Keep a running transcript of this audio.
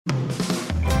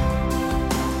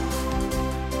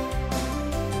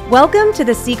Welcome to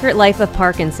the Secret Life of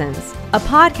Parkinson's, a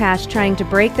podcast trying to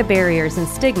break the barriers and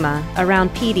stigma around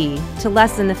PD to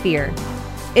lessen the fear.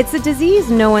 It's a disease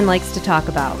no one likes to talk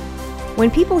about. When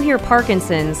people hear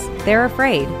Parkinson's, they're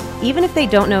afraid, even if they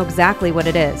don't know exactly what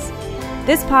it is.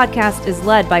 This podcast is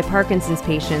led by Parkinson's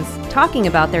patients talking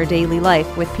about their daily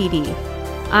life with PD.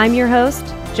 I'm your host,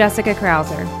 Jessica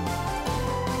Krauser.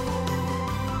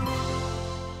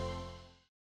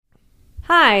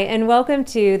 Hi, and welcome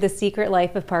to The Secret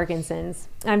Life of Parkinson's.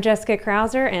 I'm Jessica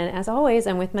Krauser, and as always,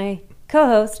 I'm with my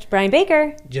co-host, Brian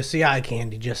Baker. Just the eye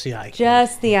candy, just the eye candy.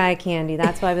 Just the eye candy.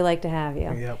 That's why we like to have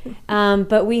you. Yep.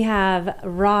 But we have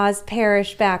Roz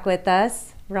Parrish back with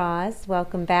us. Roz,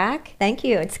 welcome back. Thank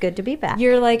you. It's good to be back.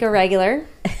 You're like a regular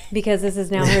because this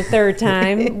is now her third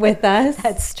time with us.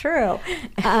 That's true.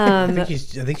 I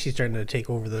think she's starting to take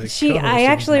over the co-hosting. I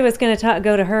actually was going to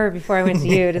go to her before I went to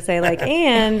you to say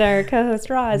and our co-host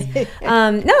Roz.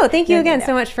 No, thank you again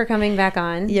so much for coming back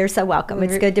on. You're so welcome.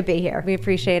 It's good to be here. We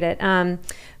appreciate it.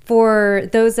 For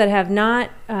those that have not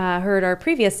heard our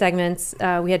previous segments,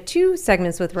 we had two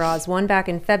segments with Roz, one back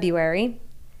in February.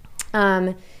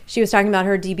 She was talking about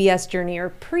her DBS journey, or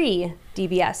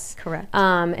pre-DBS. Correct.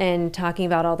 And talking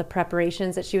about all the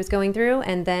preparations that she was going through.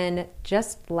 And then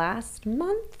just last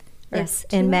month? Yes,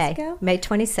 in May. May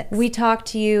 26th. We talked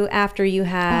to you after you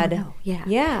had... Oh, no. Yeah.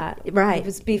 Yeah. Right. It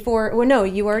was before... Well, no,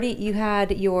 you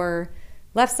had your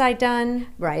left side done.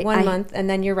 Right. 1 month, and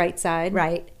then your right side.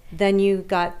 Right. Then you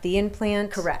got the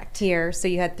implant. Correct. Here. So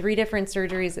you had 3 different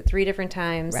surgeries at 3 different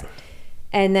times. Right.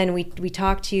 And then we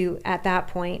talked to you at that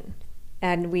point.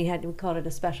 And we called it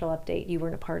a special update. You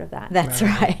weren't a part of that. That's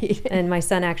right. And my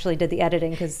son actually did the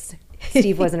editing because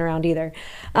Steve wasn't around either.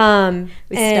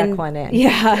 We stuck one in.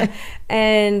 Yeah.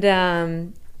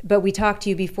 And but we talked to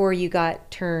you before you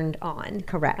got turned on.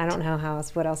 Correct. I don't know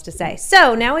what else to say.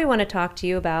 So now we want to talk to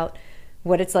you about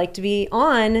what it's like to be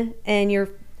on, and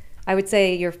I would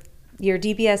say your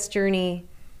DBS journey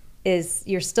is,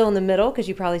 you're still in the middle because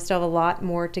you probably still have a lot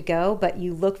more to go, but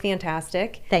you look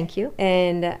fantastic. Thank you.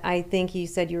 And I think you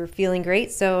said you were feeling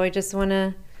great, so I just want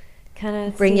to kind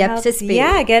of bring you up to speed.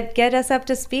 Yeah, get us up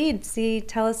to speed.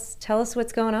 Tell us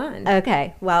what's going on.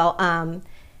 Okay. Well,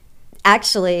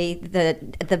 actually,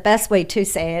 the best way to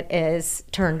say it is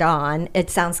turned on. It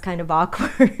sounds kind of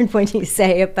awkward when you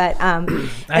say it, but I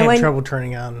had trouble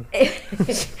turning on.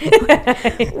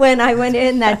 When I went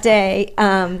in that day,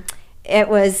 it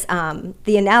was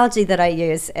the analogy that I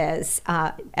use is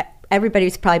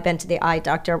everybody's probably been to the eye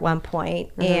doctor at one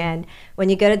point, and when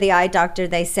you go to the eye doctor,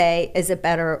 they say, "Is it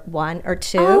better 1 or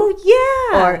 2?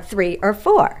 Oh yeah, or 3 or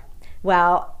 4?"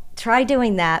 Well, try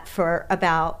doing that for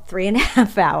about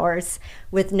 3.5 hours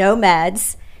with no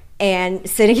meds and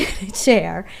sitting in a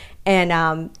chair,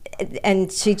 and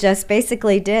she just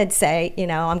basically did say,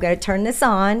 I'm going to turn this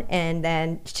on, and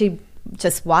then she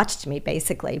just watched me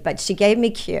basically, but she gave me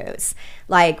cues.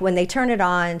 Like when they turn it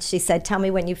on, she said, "Tell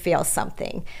me when you feel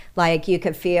something." Like you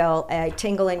could feel a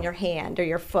tingle in your hand or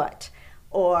your foot,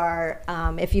 or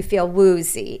if you feel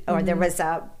woozy, or there was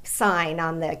a sign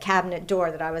on the cabinet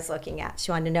door that I was looking at.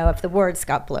 She wanted to know if the words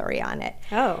got blurry on it.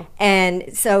 Oh.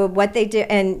 And so what they do,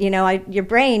 and your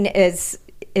brain it's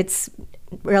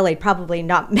really probably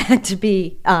not meant to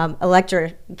be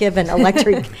given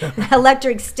electric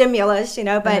stimulus,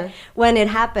 but when it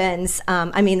happens,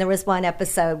 there was one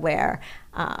episode where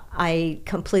I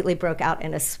completely broke out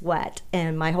in a sweat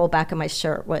and my whole back of my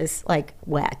shirt was like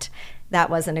wet. That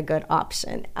wasn't a good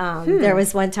option. There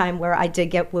was one time where I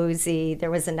did get woozy.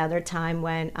 There was another time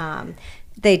when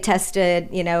they tested,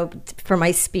 for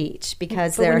my speech,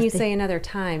 because when you say another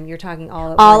time, you're talking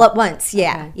all at once.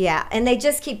 Yeah, okay. Yeah. And they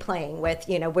just keep playing with,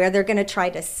 where they're going to try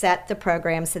to set the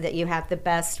program so that you have the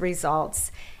best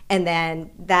results. And then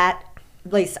that,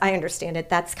 at least I understand it,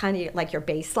 that's kind of like your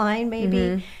baseline maybe.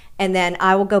 Mm-hmm. And then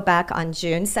I will go back on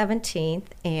June 17th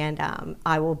and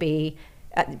I will be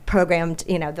programmed,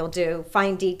 they'll do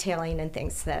fine detailing and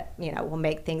things that, will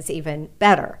make things even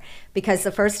better. Because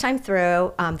the first time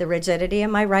through, the rigidity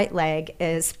in my right leg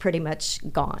is pretty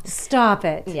much gone. Stop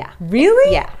it. Yeah.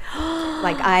 Really? Yeah.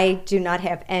 Like I do not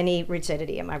have any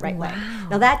rigidity in my right leg.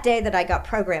 Now that day that I got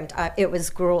programmed, it was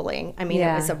grueling.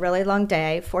 It was a really long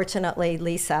day. Fortunately,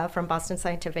 Lisa from Boston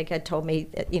Scientific had told me,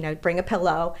 bring a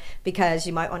pillow because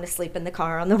you might want to sleep in the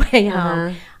car on the way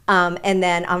home. And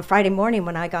then on Friday morning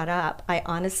when I got up, I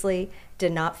honestly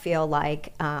did not feel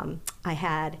like I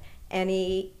had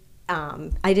any,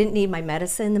 I didn't need my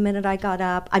medicine the minute I got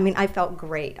up. I felt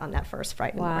great on that first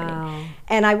Friday morning.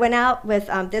 And I went out with,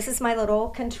 this is my little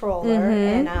controller,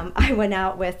 and I went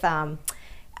out with,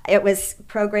 it was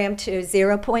programmed to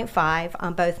 0.5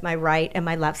 on both my right and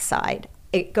my left side.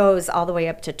 it goes all the way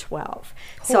up to 12.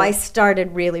 Cool. So I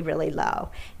started really, really low.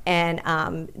 And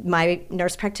my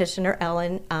nurse practitioner,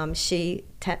 Ellen, she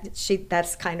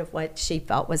that's kind of what she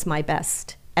felt was my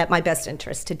best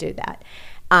interest to do that.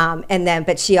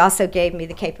 But she also gave me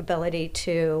the capability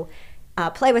to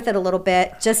play with it a little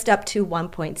bit, just up to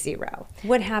 1.0.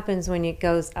 What happens when it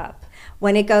goes up?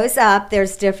 When it goes up,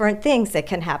 there's different things that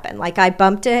can happen. Like I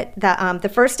bumped it,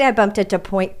 the first day I bumped it to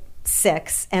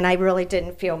 0.6, and I really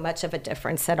didn't feel much of a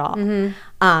difference at all.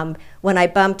 Mm-hmm. When I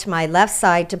bumped my left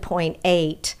side to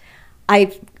 0.8,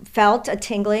 I felt a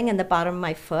tingling in the bottom of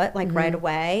my foot, like right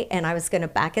away, and I was going to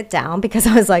back it down because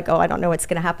I was like, oh, I don't know what's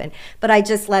going to happen. But I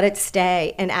just let it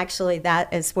stay, and actually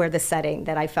that is where the setting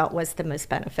that I felt was the most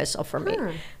beneficial for me.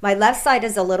 My left side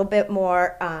is a little bit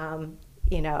more,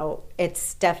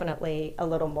 it's definitely a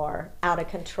little more out of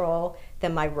control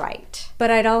than my right. But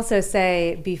I'd also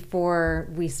say before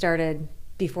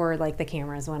like the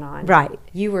cameras went on, right,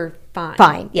 you were fine.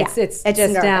 Fine, yeah. It's just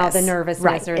nervous. Now the nervousness,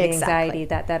 right, or the anxiety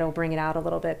that'll bring it out a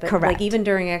little bit. But correct. Like even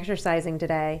during exercising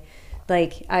today,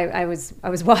 like I was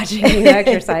watching you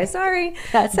exercise. Sorry,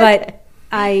 but okay.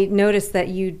 I noticed that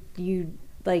you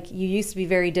used to be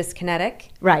very dyskinetic,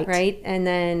 right,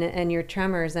 and your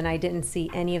tremors, and I didn't see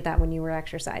any of that when you were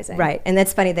exercising, right. And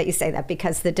that's funny that you say that,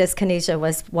 because the dyskinesia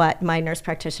was what my nurse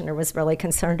practitioner was really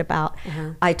concerned about.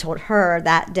 I told her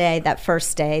that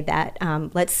first day that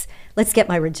let's get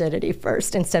my rigidity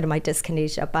first instead of my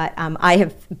dyskinesia, but I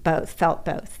have felt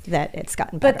both that it's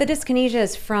gotten better. But the dyskinesia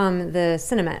is from the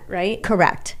Cinemet, right?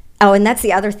 Correct. Oh, and that's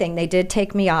the other thing. They did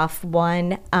take me off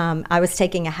one. I was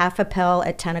taking a half a pill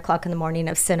at 10 o'clock in the morning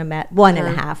of Cinemet, one and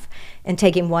a half, and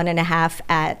taking 1.5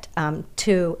 at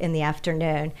 2 in the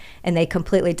afternoon. And they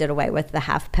completely did away with the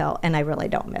half pill, and I really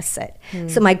don't miss it.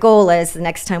 So my goal is the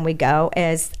next time we go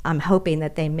is I'm hoping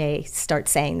that they may start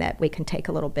saying that we can take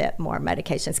a little bit more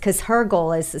medications, because her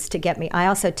goal is to get me. I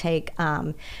also take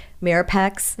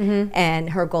Mirapex,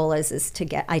 and her goal is to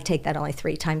get. I take that only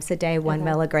 3 times a day, 1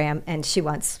 milligram, and she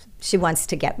wants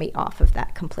to get me off of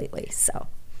that completely. So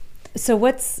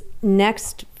what's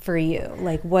next for you?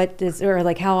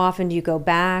 Like how often do you go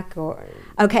back? Or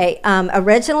okay,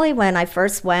 originally when I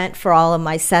first went for all of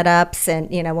my setups, and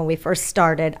when we first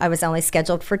started, I was only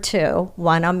scheduled for 2,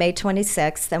 one on May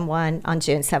 26th and one on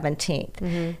June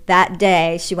 17th. That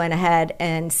day she went ahead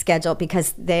and scheduled,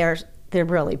 because they're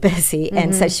really busy.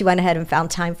 And so she went ahead and found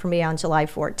time for me on July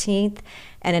 14th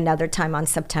and another time on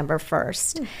September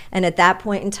 1st. And at that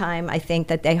point in time, I think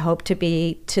that they hope to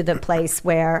be to the place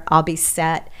where I'll be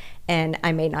set and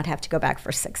I may not have to go back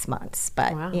for 6 months.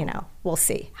 But, we'll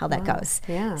see how that goes.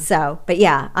 Yeah. So, but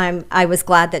yeah, I was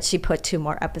glad that she put 2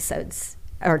 more episodes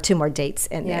or 2 more dates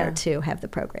in there to have the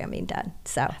programming done.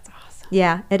 So that's awesome.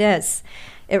 Yeah, it is.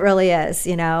 It really is.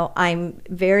 I'm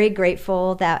very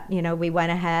grateful that, we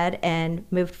went ahead and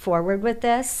moved forward with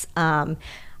this.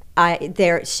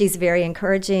 She's very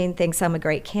encouraging, thinks I'm a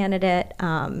great candidate.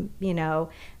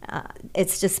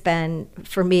 It's just been,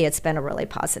 for me, it's been a really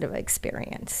positive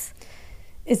experience.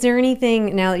 Is there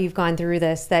anything, now that you've gone through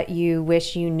this, that you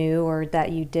wish you knew or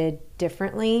that you did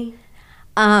differently?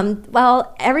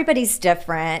 Well, everybody's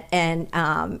different, and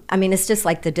it's just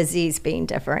like the disease being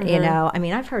different,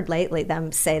 I've heard lately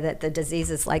them say that the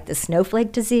disease is like the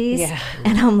snowflake disease,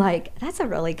 and I'm like, that's a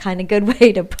really kind of good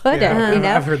way to put it,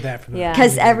 I've heard that from them.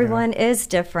 Because everyone is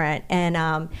different,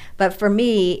 and but for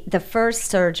me, the first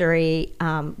surgery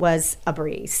was a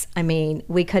breeze.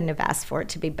 We couldn't have asked for it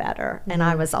to be better, and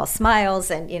I was all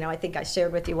smiles, and I think I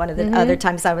shared with you one of the other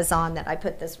times I was on that I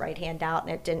put this right hand out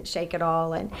and it didn't shake at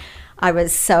all, and I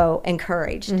was so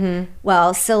encouraged.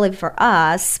 Well, silly for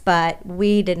us, but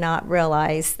we did not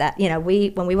realize that,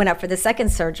 when we went up for the second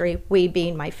surgery, we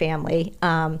being my family,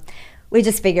 we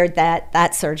just figured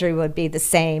that surgery would be the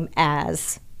same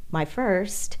as my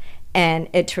first, and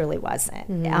it truly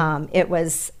wasn't. It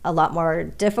was a lot more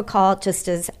difficult, just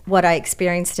as what I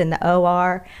experienced in the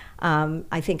OR.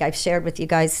 I think I've shared with you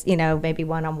guys, maybe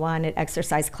one-on-one at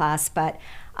exercise class, but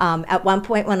at one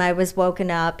point when I was woken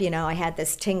up, I had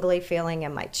this tingly feeling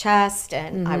in my chest,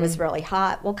 and I was really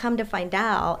hot. Well, come to find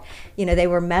out, they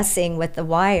were messing with the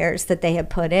wires that they had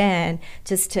put in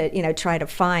just to, try to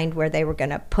find where they were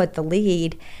going to put the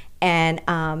lead. And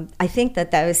I think that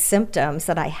those symptoms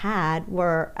that I had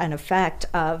were an effect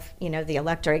of, the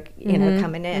electric,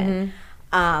 coming in.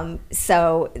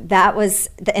 So that was,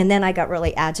 and then I got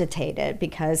really agitated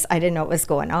because I didn't know what was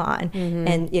going on.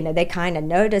 And, they kind of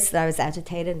noticed that I was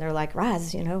agitated, and they're like,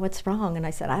 Roz, what's wrong? And I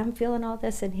said, I'm feeling all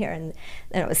this in here. And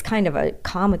it was kind of a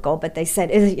comical, but they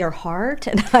said, is it your heart?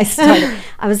 And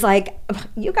I was like,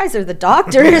 you guys are the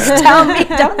doctors. Don't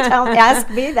ask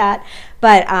me that.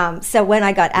 But so when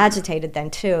I got agitated then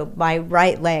too, my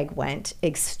right leg went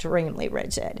extremely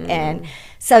rigid. And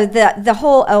so the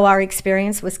whole OR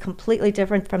experience was completely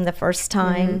different from the first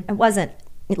time. It wasn't,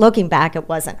 looking back, it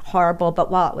wasn't horrible, but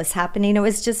while it was happening, it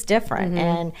was just different.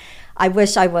 And I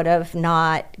wish I would have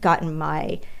not gotten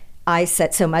my eyes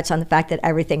set so much on the fact that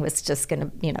everything was just going to,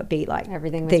 be like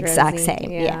everything was the exact rosy. same.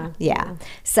 Yeah.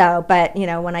 So, but,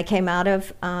 when I came out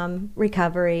of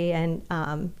recovery and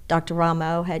Dr.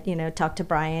 Ramo had, talked to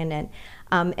Brian and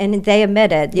they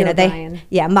admitted, Brian.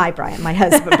 My Brian, my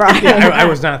husband, Brian. I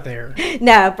was not there.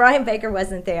 No, Brian Baker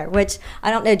wasn't there, which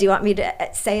I don't know. Do you want me to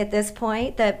say at this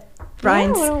point that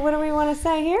Brian's... Yeah, what do we want to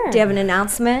say here? Do you have an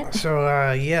announcement?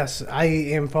 So, yes, I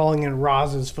am following in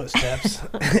Roz's footsteps.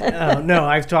 No,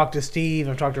 I've talked to Steve,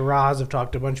 I've talked to Roz, I've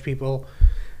talked to a bunch of people,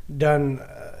 done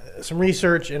some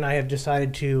research, and I have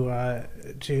decided to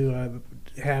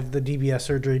have the DBS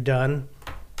surgery done.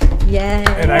 Yeah.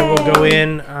 And I will go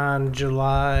in on June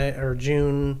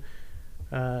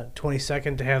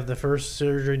 22nd to have the first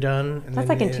surgery done. And that's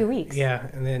then, like in 2 weeks. Yeah,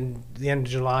 and then the end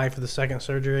of July for the second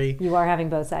surgery. You are having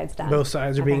both sides done. Both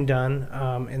sides are being done.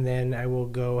 And then I will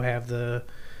go have the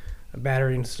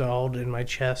battery installed in my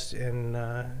chest in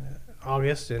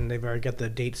August, and they've already got the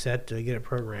date set to get it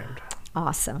programmed.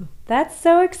 Awesome. That's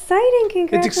so exciting.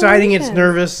 Congratulations. It's exciting. It's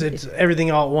nervous. It's everything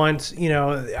all at once.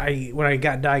 When I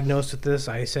got diagnosed with this,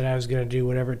 I said I was going to do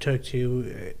whatever it took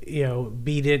to,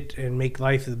 beat it and make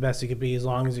life the best it could be, as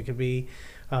long as it could be.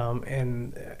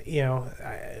 I'm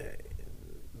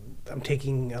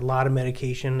taking a lot of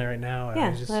medication right now.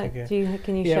 Yeah.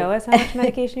 Can you show us how much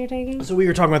medication you're taking? So we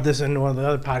were talking about this in one of the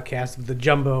other podcasts, the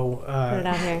jumbo. Put it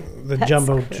out here. The That's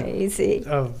jumbo crazy.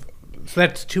 So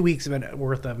that's 2 weeks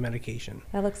worth of medication.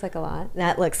 That looks like a lot.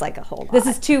 That looks like a whole lot. This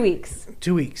is 2 weeks.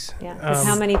 2 weeks. Yeah.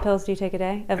 How many pills do you take a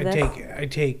day of this? I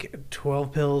take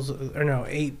 12 pills, or no,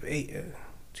 8,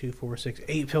 2, 4, 6,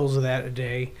 8 pills of that a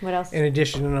day. What else? In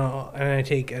addition, and I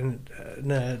take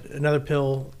another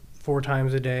pill 4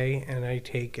 times a day, and I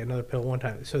take another pill 1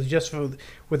 time. So just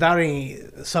without any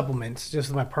supplements,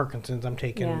 just my Parkinson's, I'm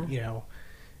taking,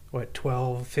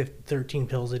 12, 15, 13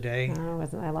 pills a day.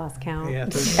 I lost count. Yeah,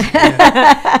 13,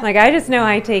 yeah. Like, I just know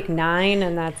I take 9,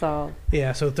 and that's all.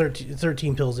 Yeah, so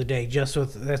 13 pills a day.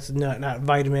 That's not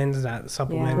vitamins, not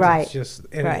supplements. Yeah. Right. It's just,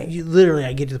 right.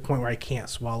 I get to the point where I can't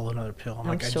swallow another pill.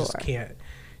 I sure. just can't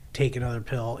take another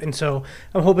pill. And so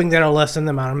I'm hoping that'll lessen the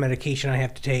amount of medication I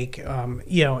have to take. On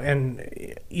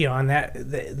that,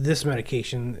 this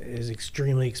medication is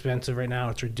extremely expensive right now.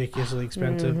 It's ridiculously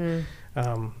expensive.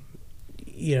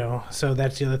 So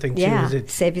that's the other thing too. Yeah, is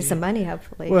it save you some money,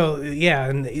 hopefully. Well, yeah,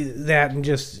 and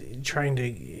just trying to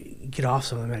get off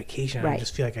some of the medication. Right. I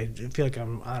just feel like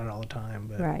I'm on it all the time.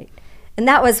 But. Right. And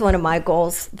that was one of my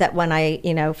goals, that when I,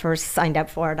 first signed up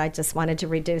for it, I just wanted to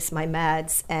reduce my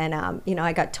meds. And,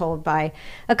 I got told by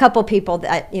a couple people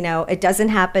that, it doesn't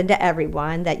happen to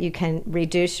everyone, that you can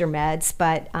reduce your meds,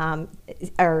 but,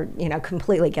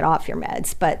 completely get off your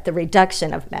meds. But the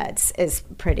reduction of meds is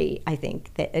I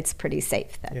think that it's pretty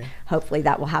safe. Hopefully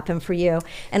that will happen for you.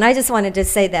 And I just wanted to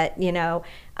say that,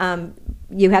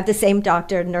 you have the same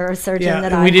doctor, neurosurgeon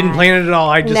that I had. We didn't plan it at all.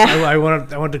 I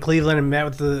went to Cleveland and met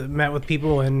with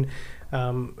people, and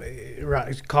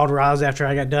called Roz after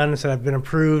I got done and said I've been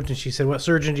approved, and she said, what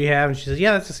surgeon do you have? And she said,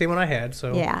 yeah, that's the same one I had.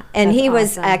 So yeah, and he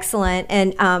was excellent.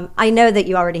 And I know that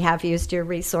you already have used your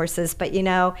resources, but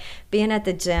being at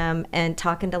the gym and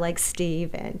talking to like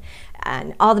Steve and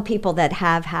all the people that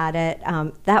have had it,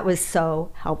 that was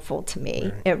so helpful to me.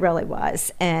 Right. It really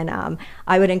was. And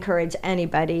I would encourage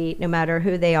anybody, no matter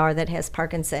who they are, that has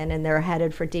Parkinson and they're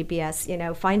headed for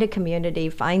DBS, find a community,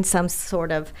 find some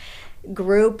sort of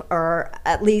group, or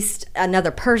at least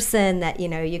another person that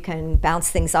you can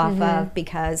bounce things off of,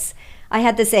 because I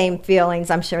had the same feelings,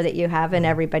 I'm sure that you have, and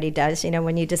everybody does.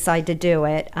 When you decide to do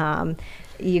it,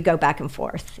 you go back and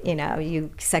forth, you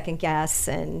second guess,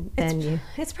 and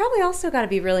it's probably also got to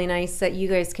be really nice that you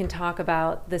guys can talk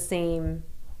about the same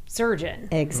surgeon.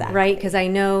 Exactly. Right? Because I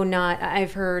know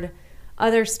I've heard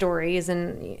other stories,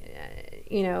 and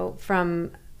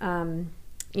from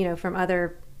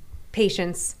other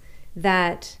patients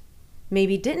that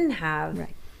maybe didn't have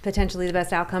potentially the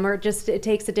best outcome, or just it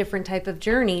takes a different type of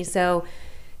journey. So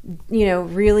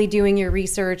really doing your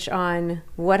research on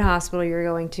what hospital you're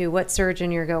going to, what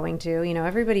surgeon you're going to.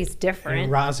 Everybody's different.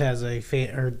 And Roz has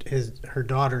her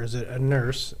daughter is a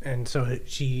nurse, and so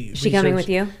she coming with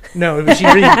you? No, but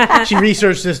she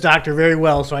researched this doctor very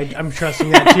well, so I'm trusting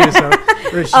that too.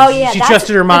 So she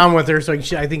trusted her mom with her, so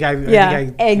I think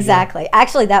exactly.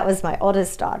 Actually, that was my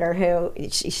oldest daughter, who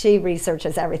she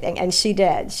researches everything, and she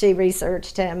did. She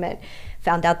researched him and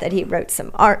found out that he wrote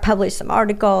published some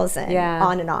articles, and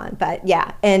on and on. But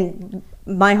yeah, and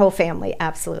my whole family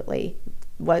absolutely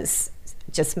was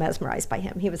just mesmerized by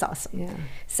him. He was awesome. Yeah.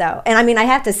 So, and I mean, I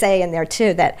have to say in there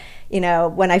too that,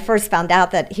 when I first found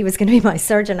out that he was going to be my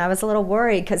surgeon, I was a little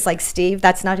worried because like Steve,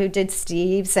 that's not who did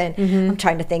Steve's. And I'm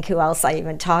trying to think who else I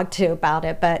even talked to about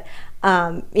it. But,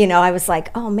 I was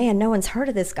like, oh man, no one's heard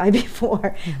of this guy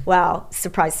before. Well,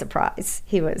 surprise, surprise.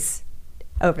 He was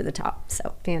over the top.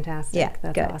 So fantastic. Yeah.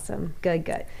 That's good. Awesome.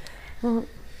 Good. Well,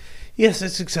 yes,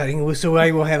 it's exciting. So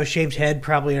I will have a shaved head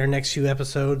probably in our next few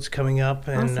episodes coming up,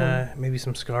 and maybe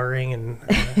some scarring. And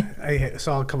I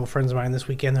saw a couple friends of mine this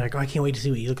weekend. They're like, "Oh, I can't wait to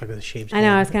see what you look like with a shaved head." I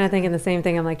know. I was kind of thinking the same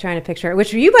thing. I'm like trying to picture it.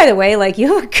 Which you, by the way, like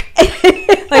you look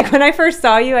like when I first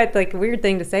saw you, it's like a weird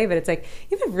thing to say, but it's like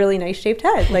you have a really nice shaped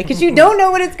head, like because you don't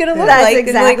know what it's gonna look like.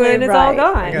 Exactly like when it's all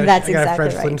gone. I got a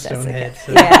Fred Flintstone head.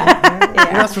 So. Yeah.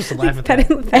 You're not supposed to laugh at that.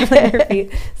 Pedaling your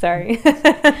feet. Sorry.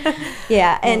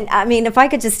 Yeah, and I mean, if I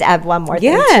could just add one more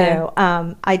thing too,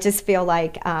 I just feel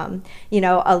like a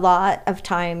lot of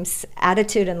times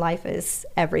attitude in life is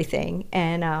everything,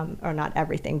 and or not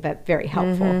everything, but very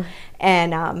helpful.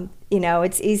 And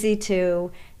it's easy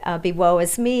to be woe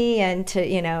is me and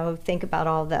to think about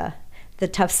all the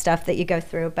tough stuff that you go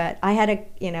through. But I had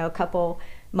a couple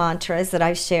mantras that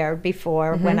I've shared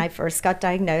before. When I first got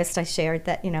diagnosed, I shared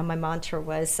that my mantra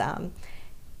was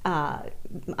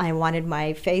I wanted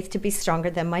my faith to be stronger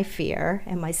than my fear,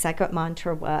 and my second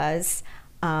mantra was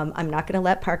I'm not going to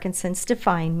let Parkinson's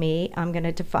define me. I'm going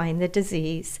to define the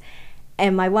disease.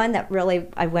 And my one that really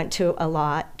I went to a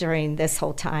lot during this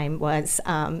whole time was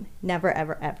never,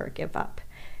 ever, ever give up.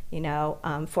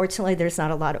 Fortunately, there's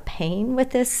not a lot of pain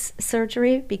with this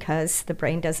surgery because the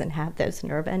brain doesn't have those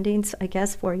nerve endings, I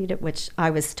guess, for you which I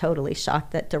was totally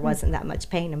shocked that there wasn't that much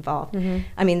pain involved.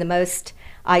 I mean, the most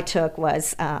I took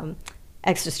was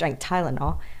extra strength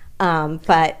Tylenol.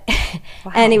 But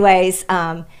anyways,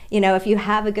 if you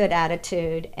have a good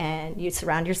attitude and you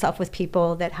surround yourself with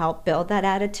people that help build that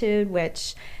attitude,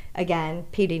 which again,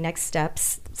 PD Next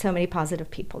Steps, so many positive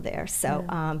people there.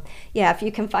 So if you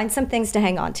can find some things to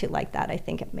hang on to like that, I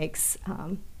think it makes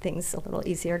things a little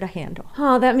easier to handle.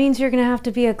 Oh, that means you're going to have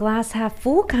to be a glass half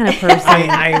full kind of person.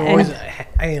 I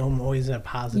am always a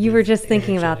positive. You were just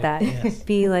thinking about that. Yes.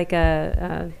 Be like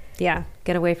get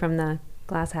away from the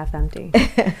glass half empty.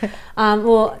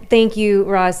 Well, thank you,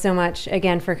 Roz, so much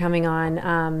again for coming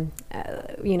on.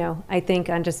 I think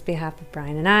on just behalf of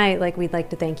Brian and I, we'd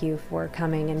like to thank you for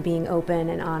coming and being open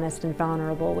and honest and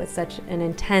vulnerable with such an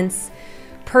intense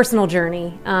personal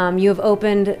journey. You have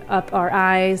opened up our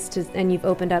eyes and you've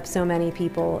opened up so many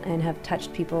people and have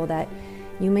touched people that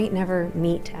you may never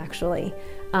meet actually.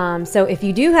 So if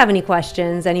you do have any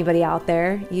questions, anybody out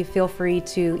there, you feel free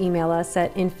to email us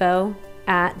at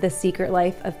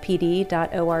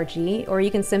info@thesecretlifeofpd.org, or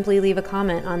you can simply leave a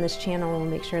comment on this channel and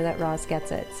we'll make sure that Roz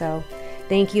gets it. So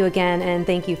thank you again, and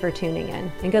thank you for tuning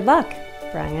in. And good luck,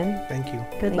 Brian. Thank you.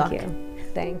 Good luck. Thank you.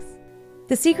 Thanks.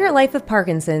 The Secret Life of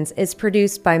Parkinson's is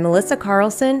produced by Melissa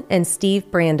Carlson and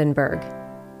Steve Brandenburg.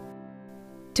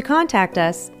 To contact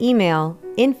us, email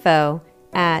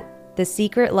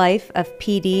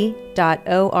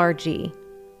info@thesecretlifeofpd.org.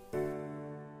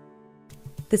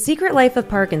 The Secret Life of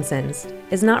Parkinson's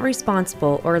is not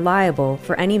responsible or liable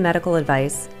for any medical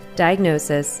advice,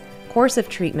 diagnosis, course of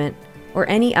treatment, or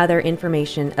any other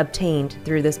information obtained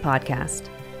through this podcast.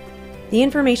 The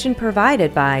information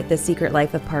provided by The Secret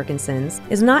Life of Parkinson's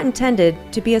is not intended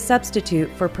to be a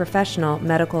substitute for professional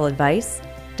medical advice,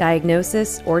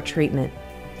 diagnosis, or treatment.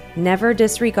 Never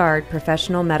disregard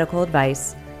professional medical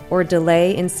advice or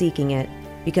delay in seeking it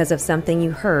because of something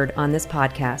you heard on this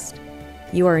podcast.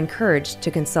 You are encouraged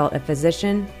to consult a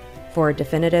physician for a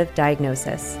definitive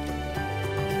diagnosis.